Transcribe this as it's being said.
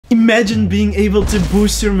Imagine being able to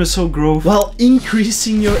boost your muscle growth while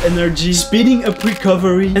increasing your energy, speeding up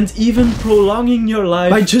recovery, and even prolonging your life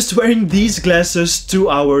by just wearing these glasses 2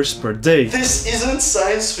 hours per day. This isn't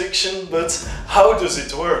science fiction, but how does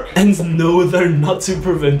it work? And no, they're not to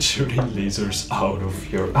prevent shooting lasers out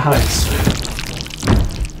of your eyes.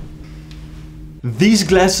 These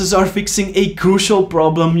glasses are fixing a crucial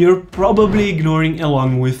problem you're probably ignoring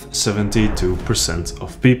along with 72%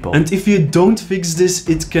 of people. And if you don't fix this,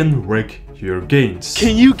 it can wreck your gains.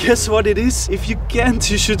 Can you guess what it is? If you can't,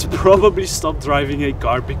 you should probably stop driving a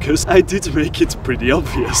car, because I did make it pretty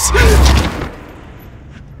obvious.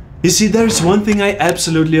 You see, there's one thing I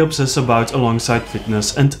absolutely obsess about alongside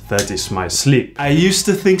fitness, and that is my sleep. I used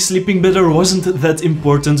to think sleeping better wasn't that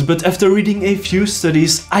important, but after reading a few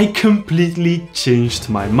studies, I completely changed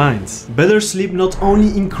my mind. Better sleep not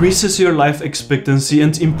only increases your life expectancy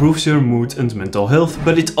and improves your mood and mental health,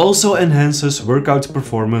 but it also enhances workout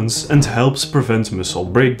performance and helps prevent muscle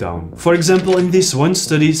breakdown. For example, in this one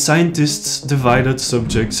study, scientists divided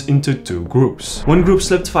subjects into 2 groups. One group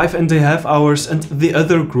slept 5.5 hours and the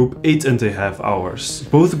other group 8.5 hours.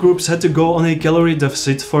 Both groups had to go on a calorie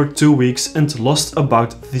deficit for 2 weeks and lost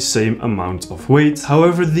about the same amount of weight.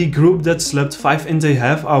 However, the group that slept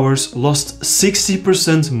 5.5 hours lost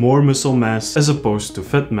 60% more muscle mass as opposed to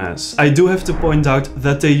fat mass. I do have to point out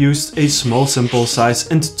that they used a small sample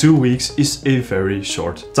size and 2 weeks is a very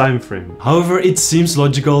short time frame. However, it seems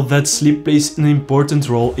logical that sleep plays an important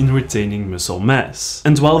role in retaining muscle mass.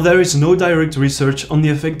 And while there is no direct research on the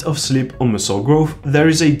effect of sleep on muscle growth, there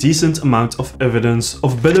is a decent amount of evidence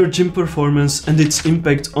of better gym performance and its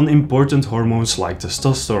impact on important hormones like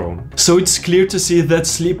testosterone. So it's clear to see that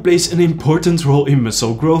sleep plays an important role in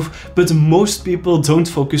muscle growth, but most people don't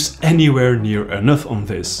focus anywhere near enough on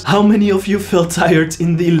this. How many of you felt tired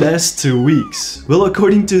in the last 2 weeks? Well,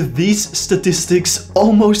 according to these statistics,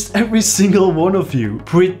 almost every single one of you.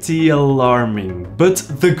 Pretty alarming. But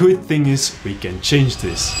the good thing is we can change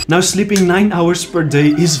this. Now, sleeping 9 hours per day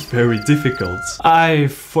is very difficult. I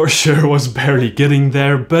for sure was barely getting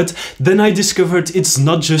there, but then I discovered it's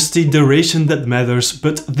not just the duration that matters,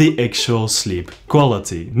 but the actual sleep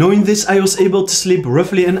quality. Knowing this, I was able to sleep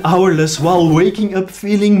roughly an hour less while waking up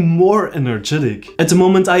feeling more energetic. At the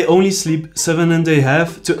moment, I only sleep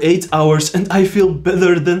 7.5 to 8 hours and I feel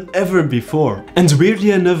better than ever before. And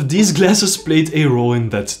weirdly enough, these glasses played a role in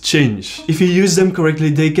that change. If you use them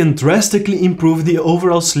correctly, they can drastically improve the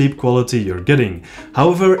overall sleep quality you're getting.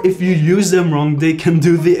 However, if you use them wrong, they can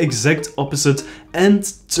do the exact opposite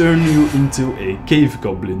and turn you into a cave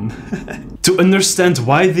goblin. To understand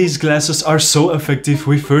why these glasses are so effective,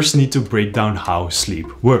 we first need to break down how sleep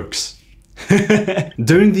works.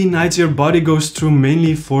 During the night, your body goes through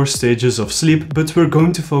mainly 4 stages of sleep, but we're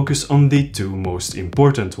going to focus on the 2 most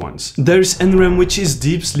important ones. There's NREM, which is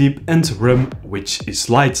deep sleep, and REM, which is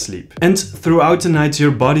light sleep. And throughout the night,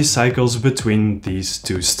 your body cycles between these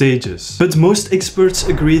 2 stages. But most experts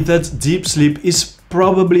agree that deep sleep is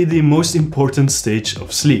probably the most important stage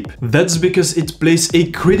of sleep. That's because it plays a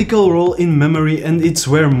critical role in memory and it's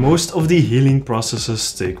where most of the healing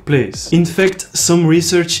processes take place. In fact, some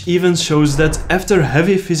research even shows that after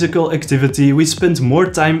heavy physical activity, we spend more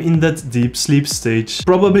time in that deep sleep stage,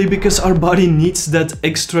 probably because our body needs that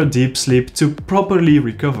extra deep sleep to properly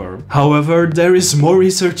recover. However, there is more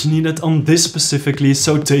research needed on this specifically,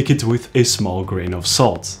 so take it with a small grain of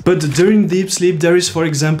salt. But during deep sleep, there is, for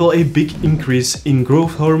example, a big increase in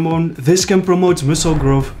growth hormone. This can promote muscle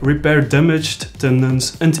growth, repair damaged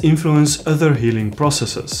tendons, and influence other healing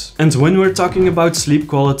processes. And when we're talking about sleep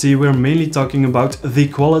quality, we're mainly talking about the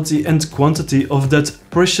quality and quantity of that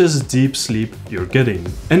precious deep sleep you're getting.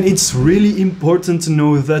 And it's really important to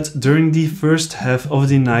know that during the first half of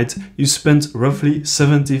the night, you spend roughly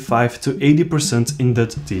 75 to 80% in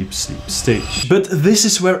that deep sleep stage. But this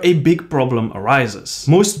is where a big problem arises.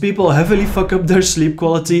 Most people heavily fuck up their sleep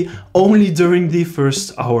quality only during the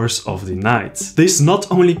first hours of the night. This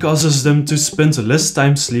not only causes them to spend less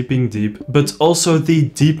time sleeping deep, but also the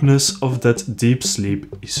deepness of that deep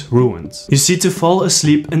sleep is ruined. You see, to fall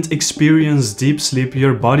asleep and experience deep sleep,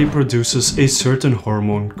 your body produces a certain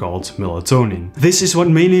hormone called melatonin. This is what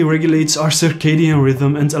mainly regulates our circadian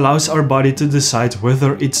rhythm and allows our body to decide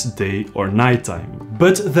whether it's day or nighttime.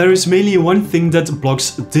 But there is mainly one thing that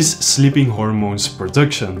blocks this sleeping hormone's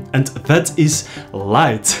production, and that is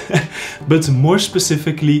light. But more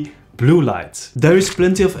specifically, blue light. There is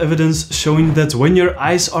plenty of evidence showing that when your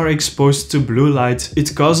eyes are exposed to blue light,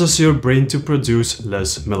 it causes your brain to produce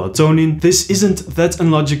less melatonin. This isn't that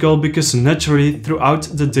illogical because naturally throughout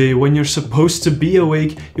the day when you're supposed to be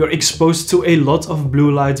awake, you're exposed to a lot of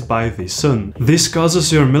blue light by the sun. This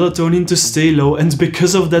causes your melatonin to stay low, and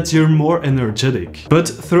because of that you're more energetic. But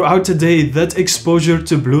throughout the day, that exposure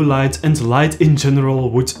to blue light and light in general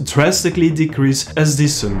would drastically decrease as the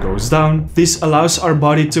sun goes down. This allows our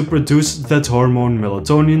body to produce that hormone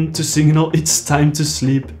melatonin to signal it's time to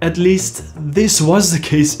sleep. At least this was the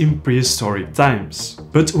case in prehistoric times.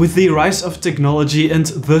 But with the rise of technology and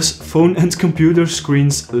thus phone and computer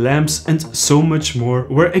screens, lamps and so much more,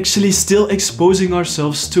 we're actually still exposing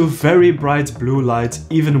ourselves to very bright blue light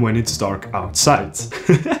even when it's dark outside.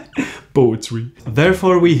 Poetry.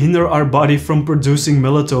 Therefore, we hinder our body from producing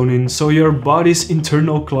melatonin, so your body's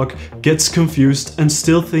internal clock gets confused and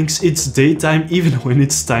still thinks it's daytime even when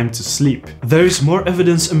it's time to sleep. There is more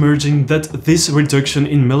evidence emerging that this reduction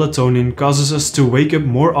in melatonin causes us to wake up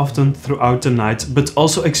more often throughout the night, but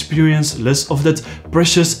also experience less of that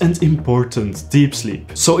precious and important deep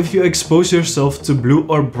sleep. So if you expose yourself to blue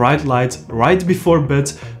or bright light right before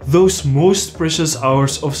bed, those most precious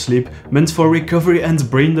hours of sleep meant for recovery and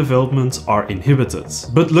brain development are inhibited.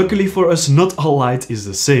 But luckily for us, not all light is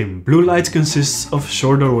the same. Blue light consists of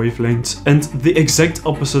shorter wavelengths, and the exact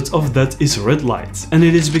opposite of that is red light. And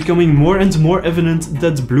it is becoming more and more evident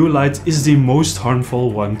that blue light is the most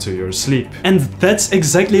harmful one to your sleep. And that's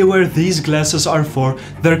exactly where these glasses are for.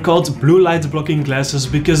 They're called blue light blocking glasses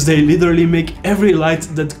because they literally make every light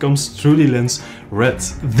that comes through the lens red.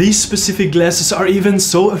 These specific glasses are even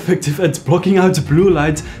so effective at blocking out blue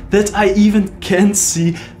light that I even can't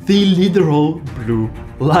see the literal blue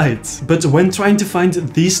light. But when trying to find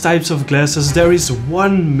these types of glasses, there is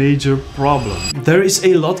one major problem. There is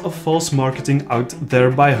a lot of false marketing out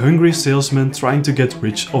there by hungry salesmen trying to get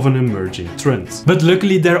rich of an emerging trend. But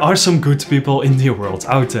luckily there are some good people in the world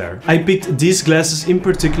out there. I picked these glasses in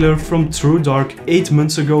particular from True Dark 8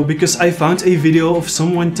 months ago because I found a video of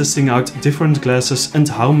someone testing out different glasses and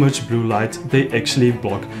how much blue light they actually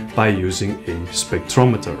block by using a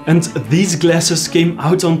spectrometer. And these glasses came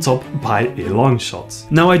out on top by a long shot.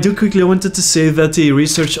 Now I do quickly wanted to say that the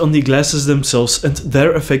research on the glasses themselves and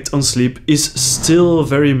their effect on sleep is still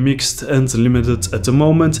very mixed and limited at the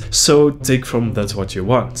moment, so take from that what you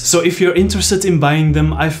want. So if you're interested in buying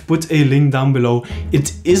them, I've put a link down below.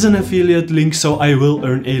 It is an affiliate link, so I will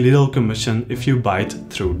earn a little commission if you buy it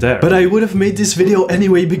through there. But I would have made this video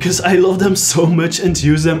anyway because I love them so much and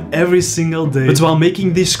use them every single day. But while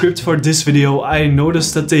making the script for this video, I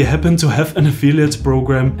noticed that they happen to have an affiliate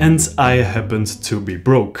program and I happened to be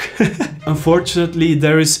broke. Unfortunately,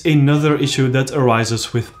 there is another issue that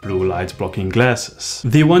arises with blue light blocking glasses.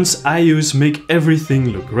 The ones I use make everything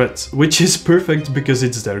look red, which is perfect because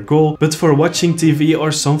it's their goal, but for watching TV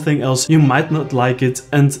or something else you might not like it,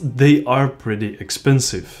 and they are pretty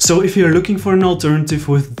expensive. So if you're looking for an alternative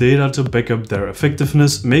with data to back up their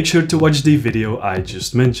effectiveness, make sure to watch the video I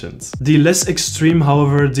just mentioned. The less extreme,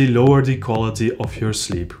 however, the lower the quality of your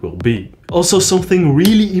sleep will be. Also, something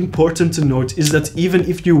really important to note is that even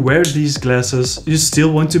if you wear these glasses, you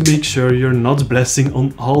still want to make sure you're not blasting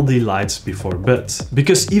on all the lights before bed.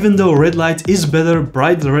 Because even though red light is better,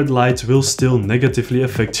 bright red light will still negatively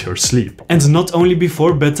affect your sleep. And not only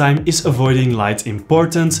before bedtime is avoiding light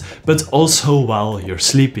important, but also while you're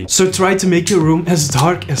sleeping. So try to make your room as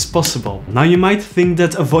dark as possible. Now you might think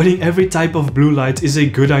that avoiding every type of blue light is a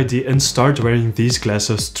good idea and start wearing these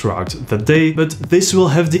glasses throughout the day, but this will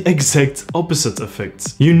have the exact opposite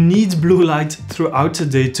effect. You need blue light throughout the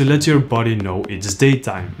day to let your body know it's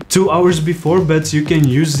daytime. 2 hours before bed you can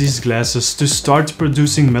use these glasses to start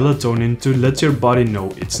producing melatonin to let your body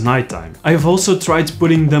know it's nighttime. I've also tried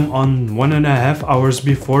putting them on 1.5 hours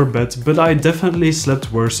before bed, but I definitely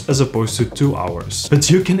slept worse as opposed to 2 hours.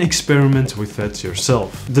 But you can experiment with that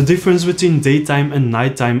yourself. The difference between daytime and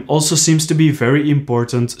nighttime also seems to be very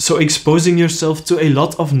important, so exposing yourself to a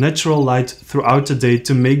lot of natural light throughout the day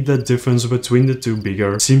to make that difference between the two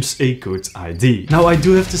bigger seems a good idea. Now I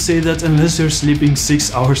do have to say that unless you're sleeping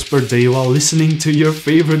 6 hours per day while listening to your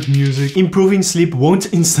favorite music, improving sleep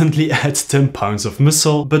won't instantly add 10 pounds of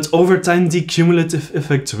muscle, but over time the cumulative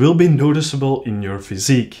effect will be noticeable in your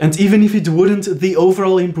physique. And even if it wouldn't, the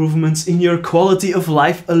overall improvements in your quality of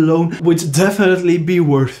life alone would definitely be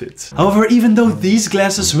worth it. However, even though these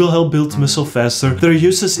glasses will help build muscle faster, they're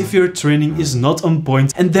useless if your training is not on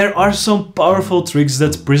point, and there are some powerful tricks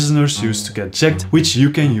that prisoners use to get jacked, which you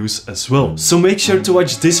can use as well. So make sure to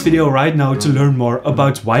watch this video right now to learn more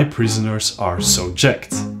about why prisoners are so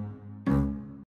jacked.